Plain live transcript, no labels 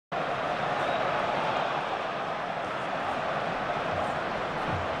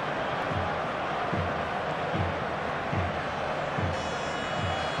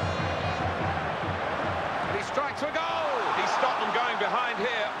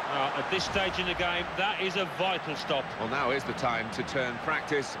At this stage in the game, that is a vital stop. Well, now is the time to turn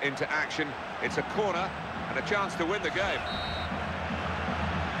practice into action. It's a corner and a chance to win the game.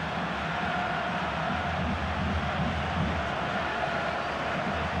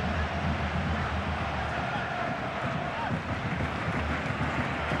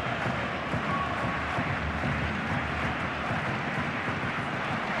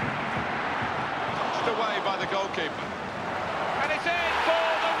 Touched away by the goalkeeper. And it's in for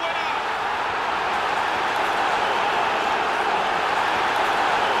the winner!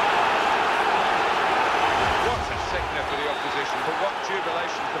 What a sickener for the opposition, but what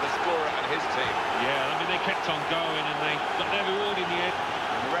jubilation for the scorer and his team. Yeah, I mean, they kept on going and they got their reward in the end.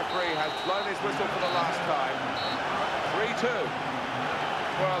 And the referee has blown his whistle for the last time. 3-2.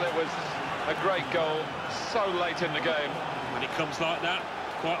 Well, it was a great goal, so late in the game. When it comes like that,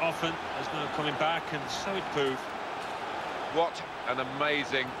 quite often, there's no coming back, and so it proved. What an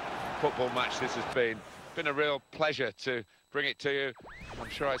amazing football match this has been. It's been a real pleasure to bring it to you. I'm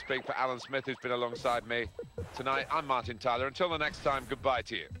sure I speak for Alan Smith, who's been alongside me tonight. I'm Martin Tyler. Until the next time, goodbye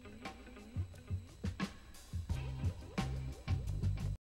to you.